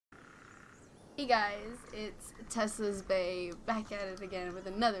Hey guys, it's Tesla's Bay back at it again with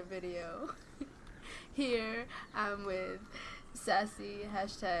another video. Here I'm with Sassy,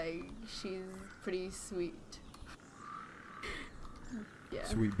 hashtag she's pretty sweet. Yeah.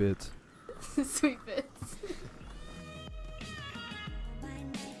 Sweet bits. Sweet bits.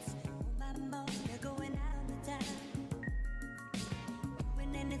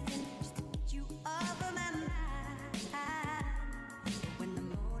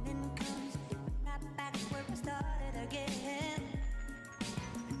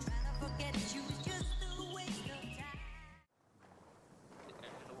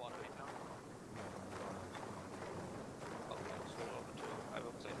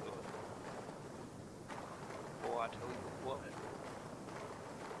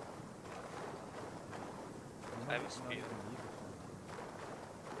 I have a speed.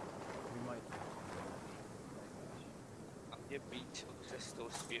 We might. Your beach was just still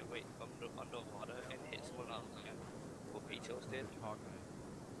speed weight underwater and hit someone else again. What beach was did? Hawkeye.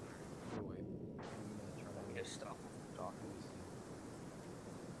 Oh, wait. I'm Get stuff. gonna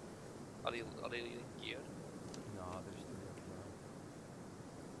Are they geared? Nah, they're still up there.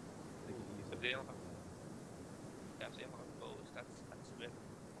 They can easily. If they don't have, yeah, if they don't have bows, that's a bit.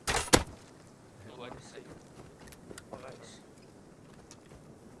 What to say? Oh, nice.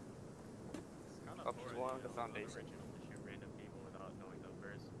 Up to one of the foundation.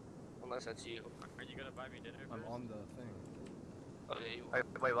 Unless that's you. Are you gonna buy me dinner first? I'm on the thing. Oh, yeah, you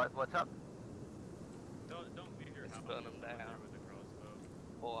Wait, what's up? Don't leave your Let's house. burn 'em With down. a crossbow.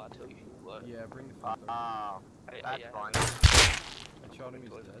 Oh, I'll tell you what. Yeah, bring the food. That's fine. I shot him,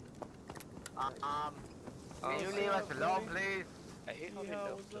 he's dead. Can you leave us alone, please? I hate how they Yeah,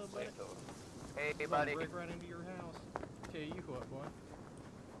 don't what's the up, buddy? flamethrower. Hey, buddy. Break right into your house. Tell you what, boy.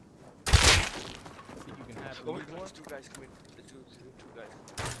 Think you can have Oh my food, god, boy? there's two guys coming. There's two guys.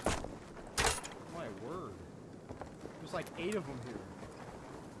 My word. There's like 8 of them here.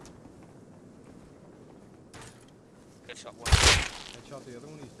 Headshot one. Headshot the other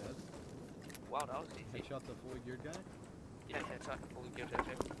one, he's dead. Wow, that was easy. Headshot the fully geared guy. Yeah, headshot. Fully geared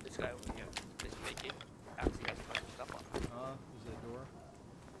headshot. This guy over here is making actually has a bunch of stuff on. There's that door.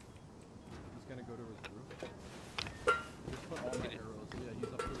 He's gonna go to his roof. Just put all my arrows. Yeah, he's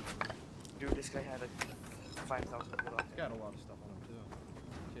up to his roof. Dude, this guy had like 5,000 people on He's got a lot of stuff on him too.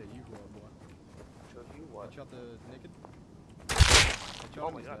 Yeah, you go, boy. Show you what? Headshot the naked. Headshot Oh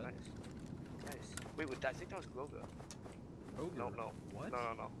him, my he's god, dead. nice. Nice. Wait, I think that was Grover. Ogre. No. What?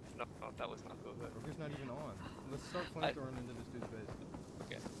 No, that was not Grover. Ogre's not even on. Let's start flamethrowing into this dude's base.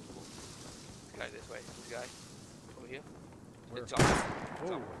 Okay, cool. This guy this way. This guy. Over here. Where? It's on.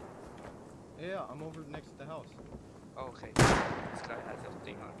 It's Oh. on. Yeah, I'm over next to the house. Oh, okay. This guy has a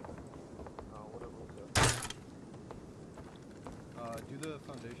thing on. Whatever. Do the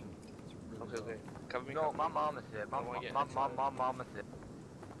foundation. It's really Okay. Cover me. No, cover my me. mom is sick. My mom is sick.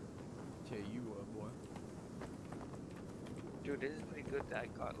 Tell you what, boy. Dude, this is pretty good that I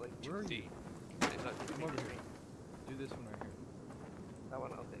got like Where are 2D. you? It's not Come over here. Do this one right here. That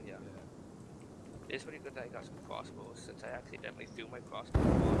one out there, yeah. Yeah. It's pretty good that I got some crossbows since I accidentally threw my crossbow in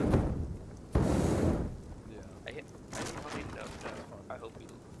the water. Yeah. I hit how many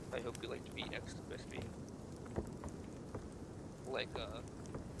I hope you like to be extra crispy. Like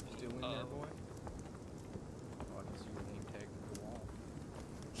Still in there, boy? Oh, I can see your name tag to the wall.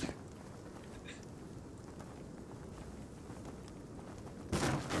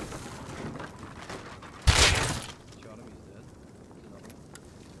 Shot him, he's dead. There's another one.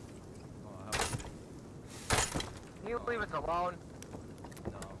 Oh, how Can you leave us alone?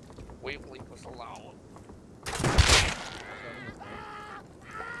 No. wait, leave us alone. Shot him, he's dead.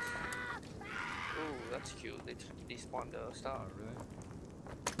 Ooh, that's cute. They spawned a star. Oh, really?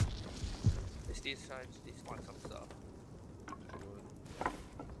 It's these sides, they spawn some stuff. Good.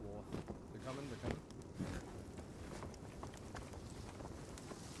 Cool. They're coming,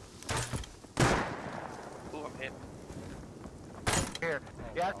 Ooh, I'm hit. Here. Oh,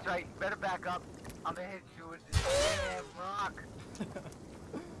 Yeah, wow. that's right. You better back up. I'm gonna hit you with this damn rock.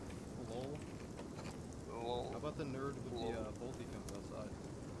 Lol. Lol. How about the nerd with Lol. the bolty comes outside?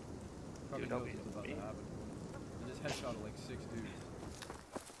 Probably Dude, knows that'll be what's about to me. happen. He just headshotted like 6 dudes.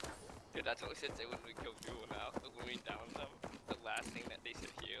 Dude, that's what I should say when we kill people now. When we down them, the last thing that they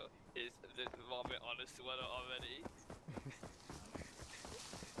should hear is the vomit on a sweater already.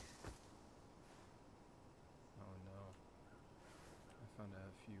 Oh no. I found a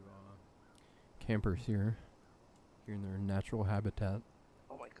few campers here in their natural habitat.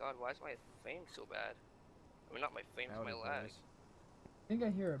 Oh my god, why is my fame so bad? I mean, not my fame, it's my Howdy, lag. boys. I think I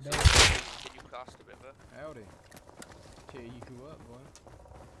hear a So, bell. did you cross the river? Howdy. Tell you who up, boy.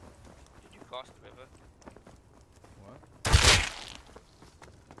 Did you cross the river? What?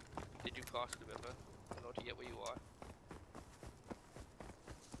 Did you cross the river in order to get where you are?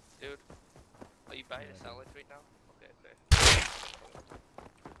 Dude, are you by the salad right now? Okay, okay.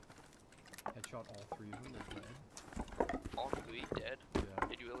 Headshot all 3 of them. They're dead. All 3 dead? Yeah.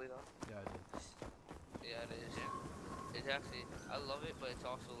 Did you really though? Yeah, I did. Yeah, it is. Yeah. It's actually, I love it, but it's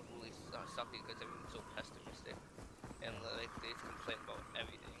also really sucky because everyone's so pessimistic. And like, they complain about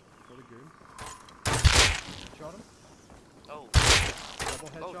everything. Pretty good. Shot him. Oh. Double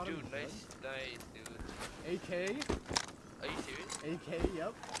headshot Oh, him. dude, he's nice, nice, dude. dead. AK. Are you serious? AK.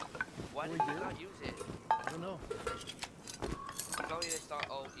 Yep. Why Really did you good. not use it? I don't know. Probably they thought,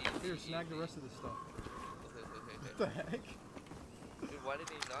 oh, easy. Here, snag the easy. rest of this stuff. Okay, okay, okay, What okay. the heck? Dude, why did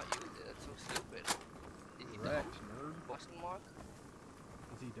he not use it? That's so stupid. Is he Wrecked, dumb? nerd. Question mark?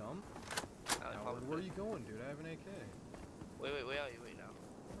 Is he dumb? No, Howard, where are you going, dude? I have an AK. Wait, wait, where are you right now?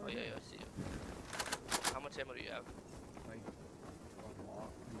 Oh, yeah, yeah, I see you. How much ammo do you have? Like, a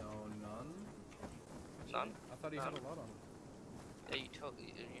lot? No, none? None? I thought he had a None. lot on him. Yeah, you took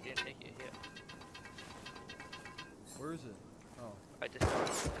it. You didn't take it here. Where is it? Oh. I just.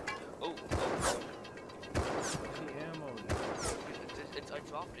 Oh, oh. The ammo, dude. I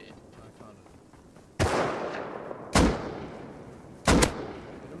dropped it. I found it.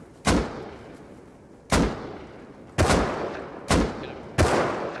 Hit him. Hit him.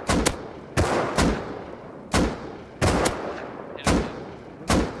 Hit him.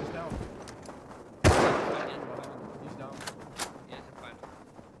 He's down. He's down. Yeah, it's fine.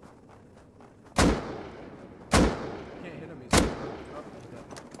 Can't hit him. He's up. He's dead.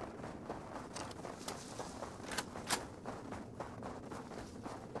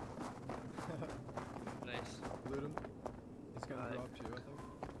 Nice. Loot him. He's gonna Alright. drop too, I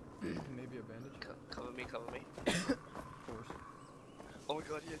think. Maybe a bandage. Cover me, cover me. Of course. Oh my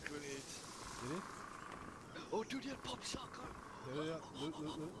god, he had grenades. Did he? Oh, dude, he had pop shotgun. Yeah. Loot,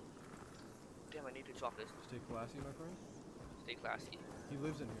 loot, loot. Damn, I need to drop this. Stay classy, my friend. Stay classy. He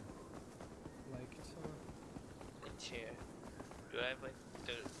lives in here. Like, it's, And chair. Dude, I have like,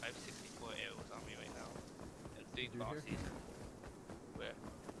 dude, I have 64 arrows on me right now. And 3 Dude, here? boxes. Where?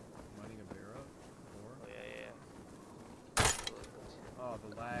 mining a bear up. Or, Oh, yeah, yeah. oh,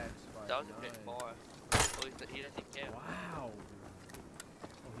 the lag spike. That was a bit nice. far. Oh, he doesn't care. Wow, dude.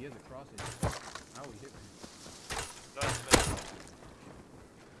 Oh, he has a crosshair. Ow, he hit me. No, that's better.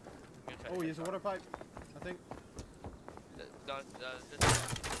 I'm gonna try Oh, to he has a headshot. water pipe. I think. No, this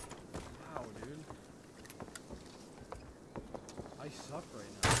Wow, dude. I suck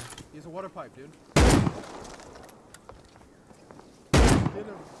right now. He has a water pipe, dude. Get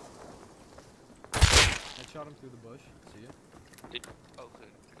him. I shot him through the bush. See ya. oh,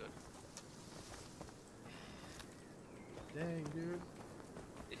 good, good. Dang, dude.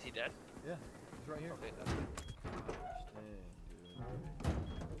 Is he dead? Yeah, he's right here. Okay, that's good. Gosh, dang,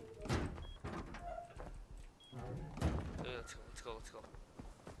 dude. Let's go, let's go, let's go.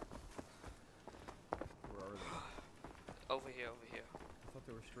 Where are they? Over here, over here. I thought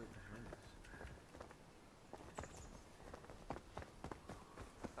they were straight behind us.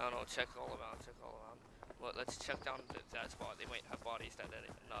 I don't know, check all around, check all around. Well, let's check down that spot. They might have bodies that are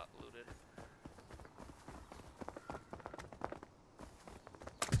not looted.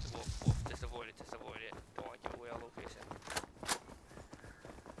 Wolf, just avoid it, just avoid it. Don't want to give away our location.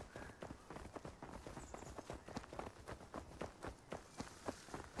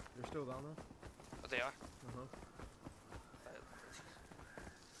 They're still down there? Oh, they are? Uh-huh.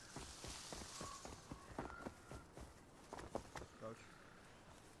 Crouch.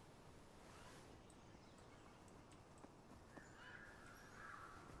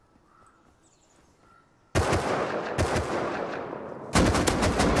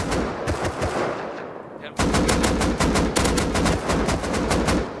 Hit him.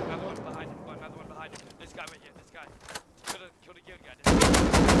 Another one behind him, another one behind him. This guy right here, this guy. Kill the good guy.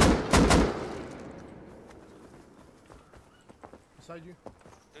 Beside you.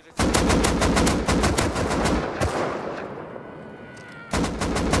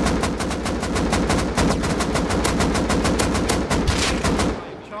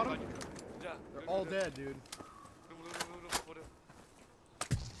 Shot him? Yeah. They're all dead, dude.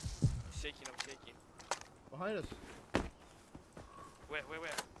 I'm shaking, I'm shaking. Behind us. Where?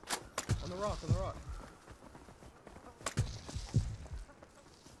 On the rock, on the rock.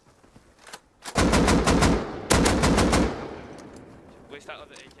 Where's that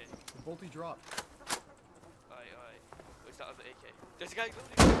other AK? The bolty dropped. Alright. Where's that other AK? There's a guy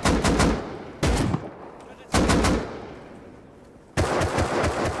looting.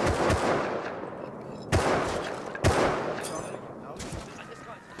 Shot him. Out. I just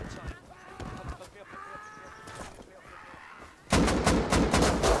got a headshot.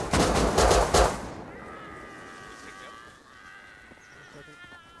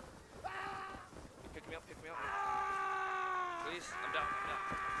 down, I'm down.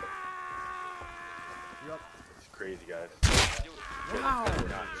 Yep. It's crazy, guys. Yo, Wow! Nice.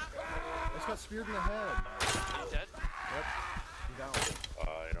 I just got speared in the head. are you dead? Yep. I'm down.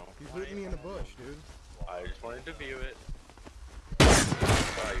 You know, He's looting me in the bush, dude. I just wanted to view it.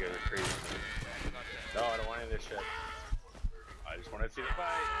 Sorry, you guys are crazy. Not dead. No, I don't want any of this shit. I just wanted to see the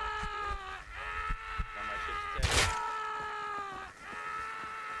fight. Now my shit's dead.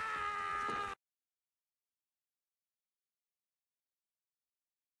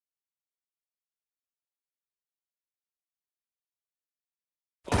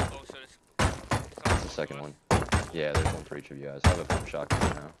 Oh, so this. That's the second one. Yeah, there's one for each of you guys. I have a pump shotgun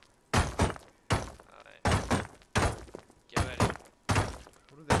now. Alright. Get ready.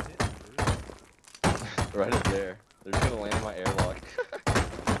 What are they hitting, dude? Right up there. They're just gonna land in my airlock.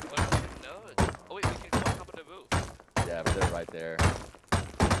 What? No. Oh, wait, we can go on top of the roof. Yeah, but they're right there.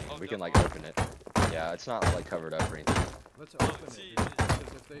 Oh, We can no. like open it. Yeah, it's not like covered up or anything. Let's open it, gee. dude,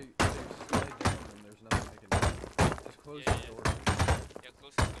 because if they slide down, then there's nothing they can do. Just close Yeah, the yeah. door. Yeah,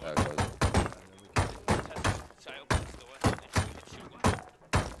 close the door. Close it. And then we can... Test, try open this door and we can shoot one.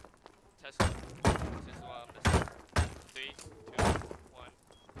 Test. This is what I'm missing. 3, 2, 1.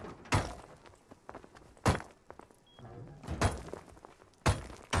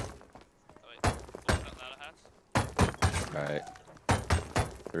 Alright, open that ladder hatch. Alright.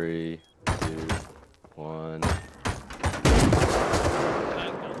 3, 2, 1. I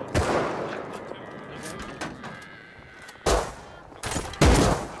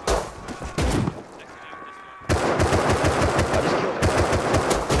just killed him.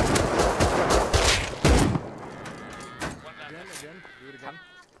 Again, do it again.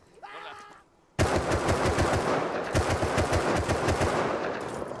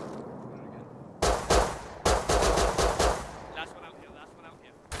 Last one out here, last one out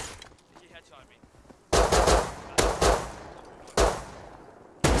here. He headshot me.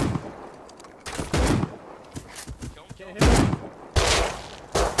 Don't Can't kill hit me. him.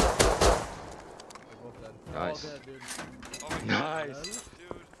 They're both dead. They're all Nice. dead, dude. Oh my god. Nice. Dude,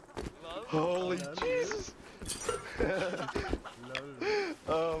 love? Holy Done, Jesus. Loaded.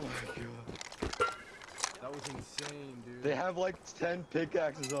 Oh my god. That was insane, dude. They have like 10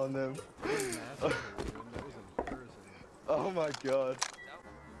 pickaxes on them. That was massive, dude. That was embarrassing. Oh my god.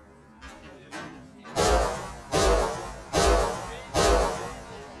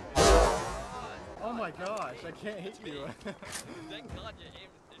 Oh my gosh, I can't hit you. Thank God your aim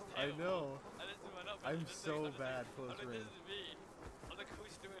is I terrible. know. I just went up and I'm you just so like, bad I'm close like, range. this is me. I'm like,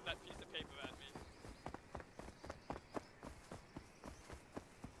 who's doing that piece of paper at me?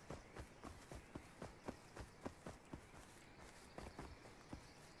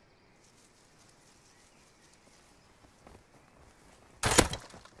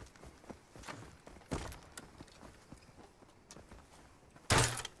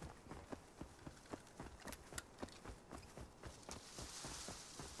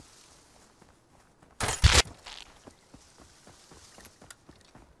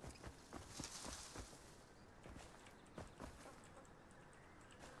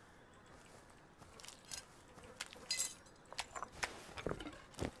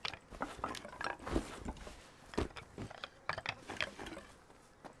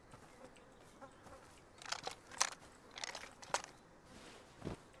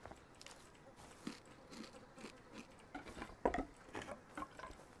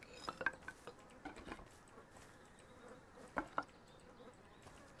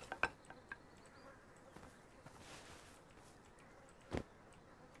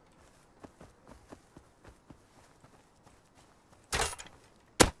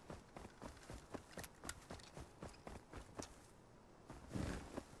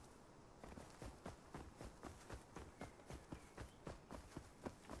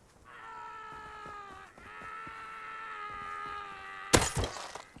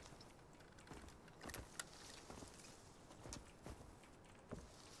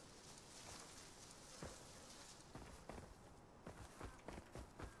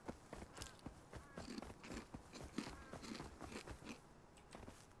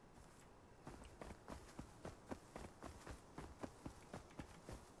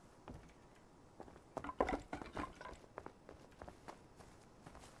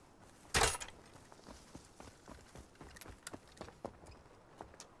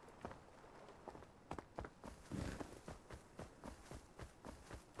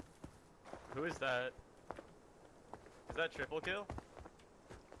 Who is that? Is that triple kill?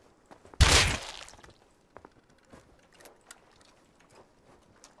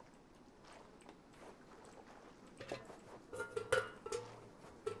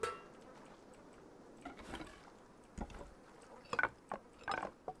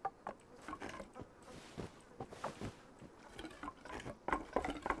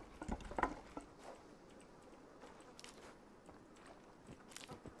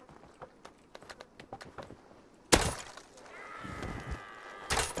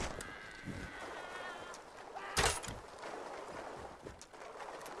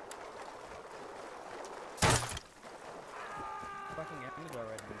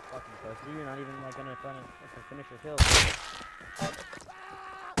 OSG, you're not even like gonna finish your kills.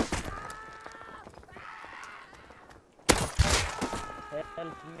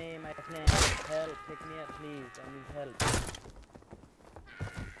 Help me, my friend. Help, pick me up, please. I need help.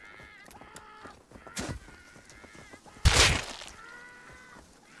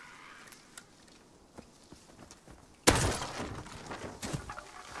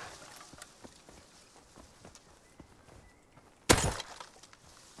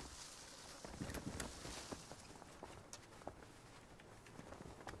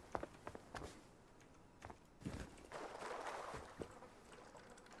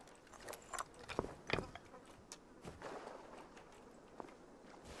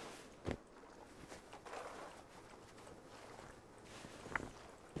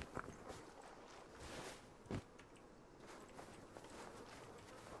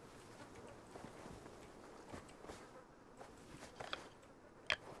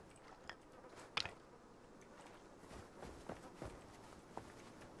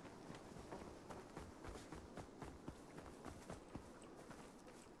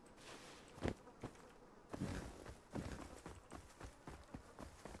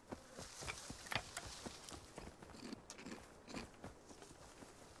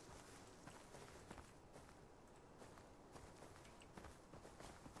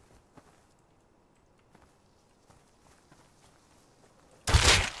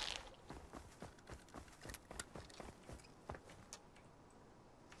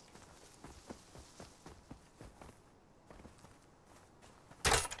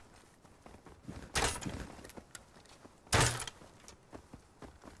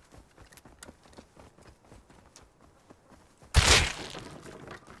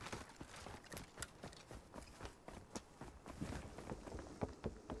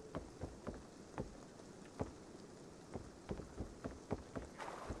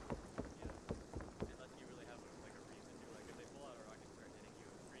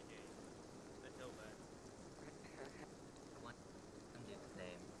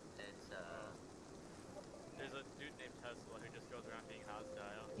 Tesla who just goes around being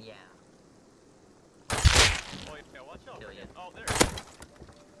hostile. Yeah. Oh yeah, watch out. Kill ya. Oh, there he is.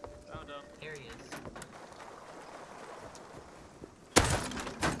 Found him. Here he is.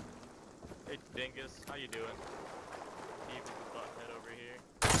 Hey Dingus, how you doing? Steve is the butthead over here.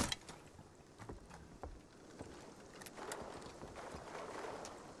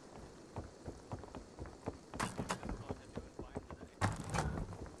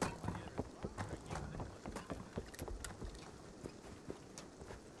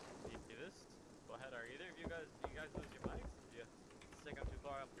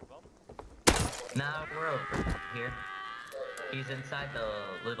 Nah, we're over here. He's inside the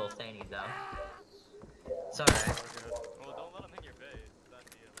little Sandy though. It's alright. Well, don't let him hit your face.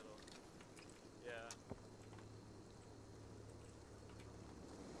 That'd be a little... Yeah.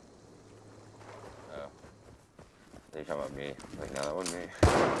 Oh. They come at me. Like, no, that wasn't me.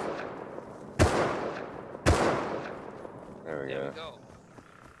 There we There go. we go.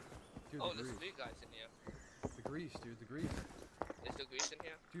 Dude, Oh, the there's grease. 3 guys in here. The grease, dude, the grease. Is there grease in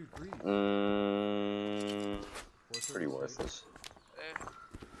here? Dude, grease. Pretty worthless. Eh.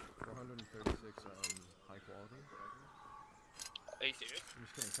 436, high quality. Are you serious? I'm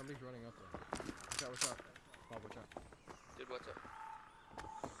just kidding, somebody's running up there. Watch out, watch out. Bob, watch out. Dude, what's up?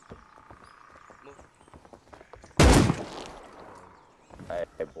 Move.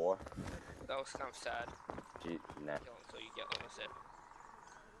 Hey, boy. That was kind of sad. Gee, nah. Kill him so you get what I said.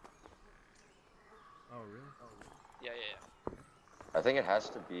 Oh, really? Yeah, yeah, yeah. I think it has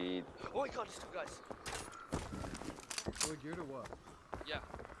to be. Oh my god, there's 2 guys. Fully geared or what? Yeah.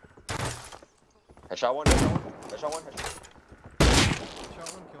 Headshot one, headshot one, headshot one, headshot. Shot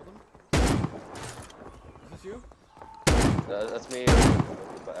one, killed him. Is this you? That's me.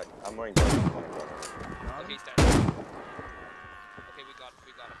 But I'm wearing gun. Okay, he's dead. Okay, we got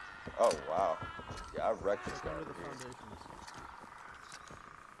him. Oh, wow. Yeah, I wrecked this Check guy under the over here.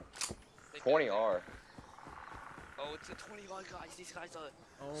 foundations. 20R. Oh, it's the 21 guys. These guys are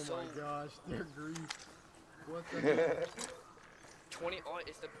Oh so... my gosh, they're grease. What the heck? 20R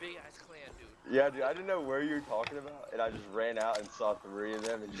is the big ass clan, dude. Yeah, dude, I didn't know where you were talking about, and I just ran out and saw 3 of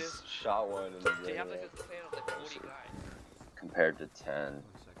them and just shot one and then They ran have like away. a clan of like 40 guys. Compared to 10 1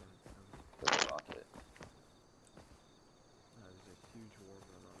 second. with a rocket. There's a huge war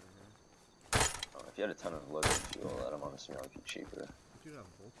going on in here. Oh, if you had a ton of loaded fuel, that'd honestly make it cheaper. Dude, have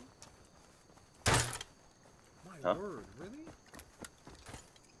Volta? My Huh? word, really?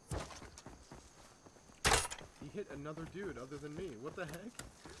 He hit another dude other than me. What the heck?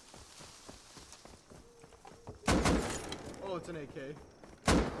 Oh, it's an AK.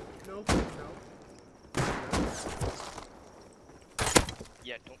 No, no.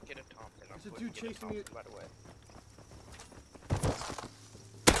 Yeah, don't get a Thompson. There's a dude chasing me. By the way.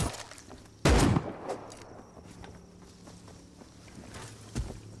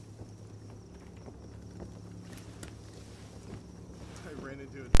 I ran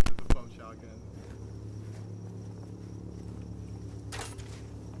into it with the pump shotgun.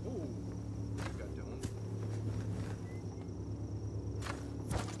 Oh, you got domed.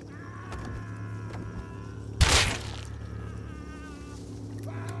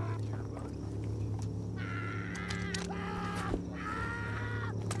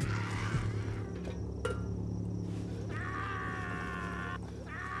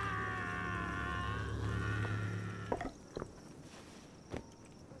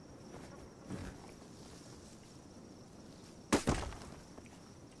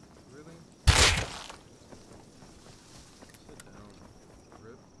 Really? Sit down.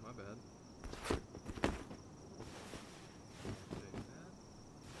 Rip, my bad. Take that.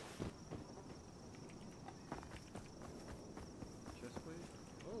 Chest plate.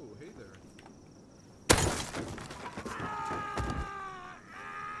 Oh, hey there.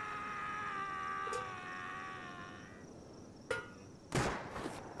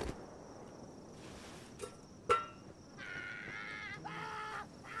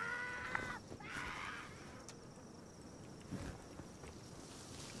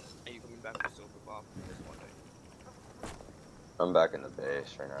 Are you coming back to Silver Bob? Just wondering. I'm back in the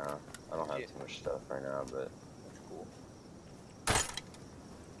base right now. I don't have Yeah. too much stuff right now, but That's cool.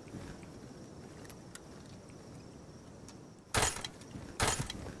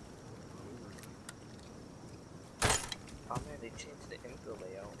 Oh man, they changed the info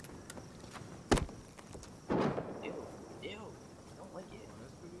layout. Ew, ew, I don't like it.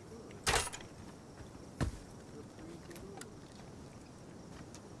 That's pretty good. That's pretty good.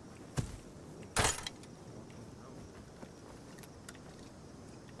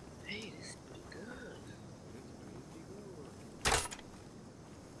 Hey, this is pretty good.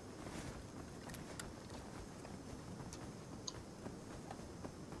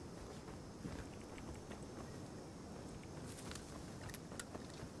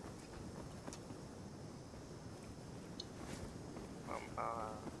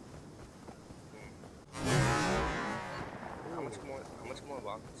 How much more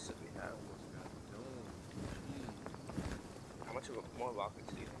rockets should we have? How much more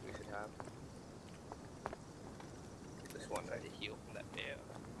rockets do you think we should have? This one tried to heal from that bear.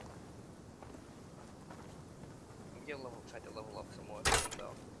 I'm gonna try to level up some more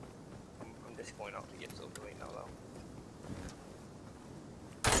though. I'm just going out to get silver right now though.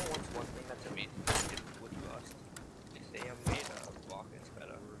 You know what's one thing that's amazing is wood rust. Is they made rockets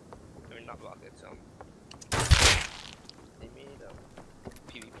better. I mean not rockets, they made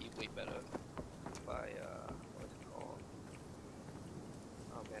PvP way better by what's it called?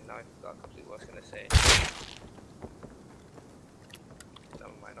 Oh man, now I forgot completely what I was gonna say.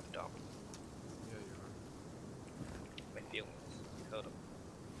 Never mind, I'm dumb. Yeah, you are. My feelings, you hurt them.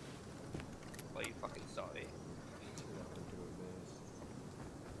 Oh, you fucking sorry.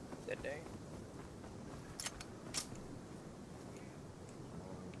 That day?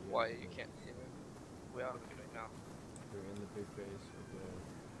 Why you can't see me? Where are we right now? They're in the big base with the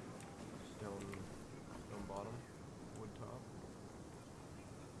stone bottom, wood top.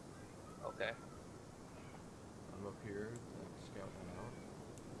 Okay. I'm up here, like scouting out.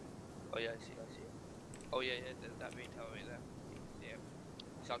 Oh yeah, I see. Oh yeah, that main tower right there. Yeah.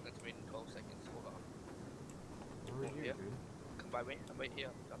 Shotgun's made in 12 seconds, hold on. Where are you, Yeah. dude? Come by me, I'm right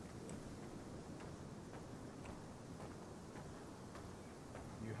here.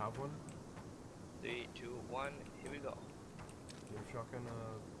 You have one? 3, 2, 1, here we go. You have shotgun,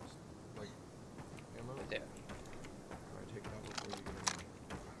 like, ammo? Right there. Alright, take it out before you get in.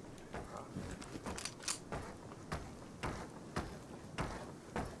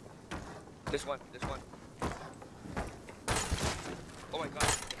 This one. Oh my god,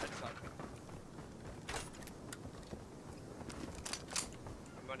 headshot.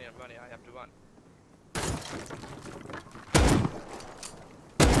 I'm running, I have to run.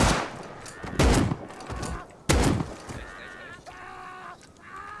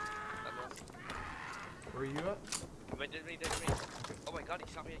 Nice. Where are you at? There's me. Oh my god,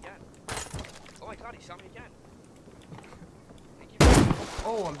 he shot me again. Thank you.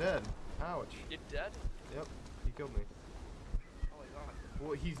 Oh, I'm dead. Ouch. You're dead? Yep, he killed me. Oh my god.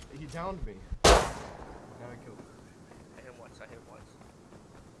 Well, he downed me. Now I killed him. I hit him once.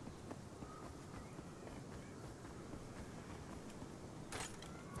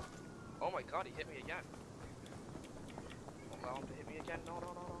 Oh my god, he hit me again. Allow him to hit me again? No.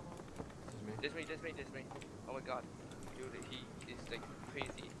 This me. Oh my god. Dude, he is like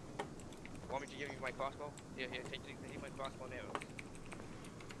crazy. Want me to give you my crossbow? Here, take my crossbow and arrows.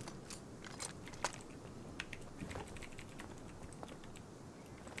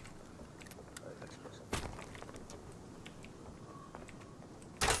 Alright, that's close up.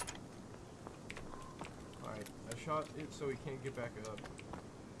 Alright, I shot it so he can't get back up.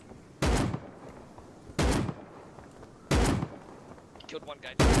 Killed one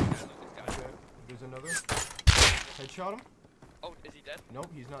guy. This guy. Okay, there's another. Headshot him. Oh, is he dead? Nope,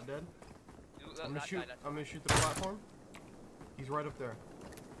 he's not dead. You- I'm that gonna guy, I'm gonna shoot the platform. He's right up there.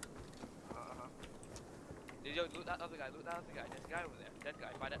 Yo, loot that other guy. There's a guy over there. Dead guy.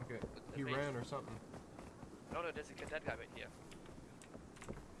 By that. Okay, the he face. ran or something. No, there's a dead guy right here.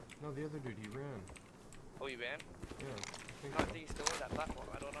 No, the other dude, he ran. Oh, he ran? Yeah, I think No, I so. think he's still on that platform.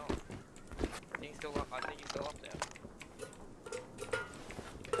 I don't know. I think he's still up there.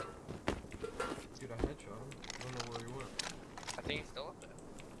 Dude, I headshot him. I don't know where he went. I think he's still up there.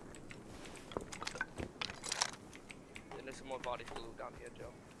 And there's some more bodies to loot down here,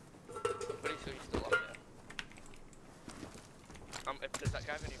 Joe. I'm pretty sure he's still up there. If there's that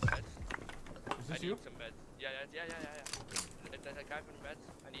guy with any meds, Is I this need you? some meds. Yeah. If there's that guy with meds,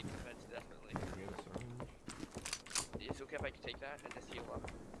 I need some meds desperately. Get a syringe. Is it okay if I can take that and just heal up?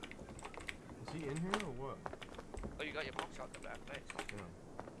 Is he in here or what? Oh, you got your pump shotgun back. Nice.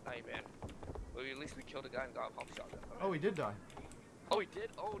 Yeah. Aye, man. Well, at least we killed a guy and got a pump shotgun. Oh, he did die. Oh, he did?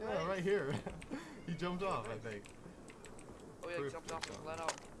 Oh, Yeah, nice. right here. He jumped off, I think. Oh, yeah, he jumped off and let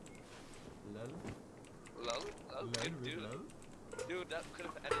out. Lol. Lol? Good dude. Lol. Dude, that could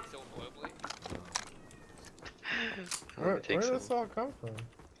have ended so horribly. Where did this all come from?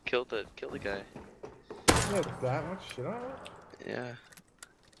 Killed the guy. You had that much shit on it? Yeah.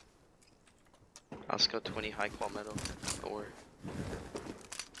 Oscar 20 high qual metal. Or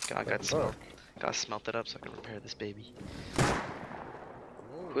got smelted up so I can repair this baby.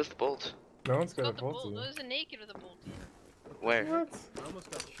 Who's the bolt? No one's got a Not the bolt. bolty. There's a naked with a bolty. Where? What? I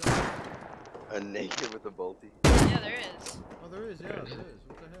almost got shot. A naked with a bolty. Yeah, there is. Oh, there is, yeah, there is.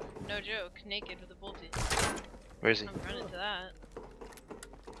 What the heck? No joke. Naked with a bolty. Where is he? I'm running to that.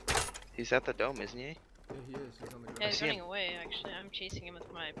 He's at the dome, isn't he? Yeah, he is. He's on the Yeah, ground. he's see running him. away, actually. I'm chasing him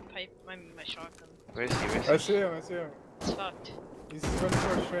with my pipe, my shotgun. Where is he? Where is I he? see him, I see him. It's fucked. He's running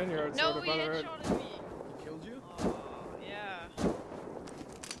towards train yard, No, sort of he on the road. headshotted me. He killed you? Oh, yeah.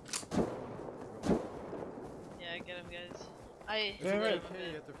 Yeah, get him, guys. I Yeah, hit right. him a Hey,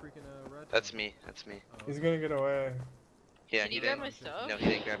 bit. at the freaking red. That's me. That's me. Oh, He's gonna get away. Yeah, Did he you grab didn't. my stuff? No, he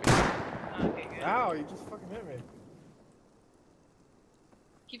didn't grab me. Oh, okay, good. Ow, you just fucking hit me.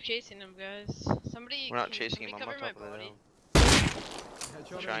 Keep chasing him, guys. Somebody. We're not can chasing him. I'm somebody on cover top my of the body. dome.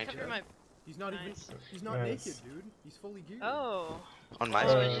 Headshot Trying him. to. Cover my. He's not even. Nice. He's not Nice. naked, dude. He's fully geared. Oh. On my Oh,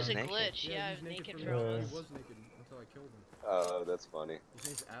 So side, it's he's just a naked. glitch. Yeah, I he's was naked from for the- almost. He was naked until I killed him. Oh, that's funny. His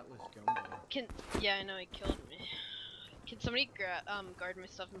name's Atlas Gumbo. Yeah, I know he killed me. Can somebody guard my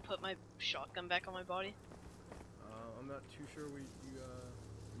stuff and put my shotgun back on my body? I'm not too sure you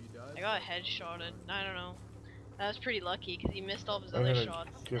died. I got headshotted. I don't know. I was pretty lucky because he missed all of his I'm other gonna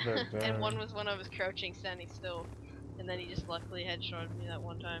shots. give that And down. one was when I was crouching, standing still. And then he just luckily headshotted me that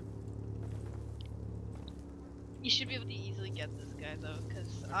one time. You should be able to easily get this guy though,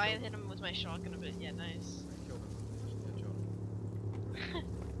 because I hit him with my shotgun a bit. Yeah, nice. I killed him. Just headshot him.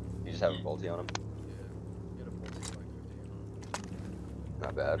 You just have a bolty on him. Yeah. Get a bolty like 50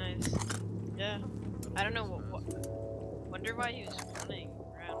 Not bad. Nice. Yeah. on him. I don't know what. Wonder why he was running.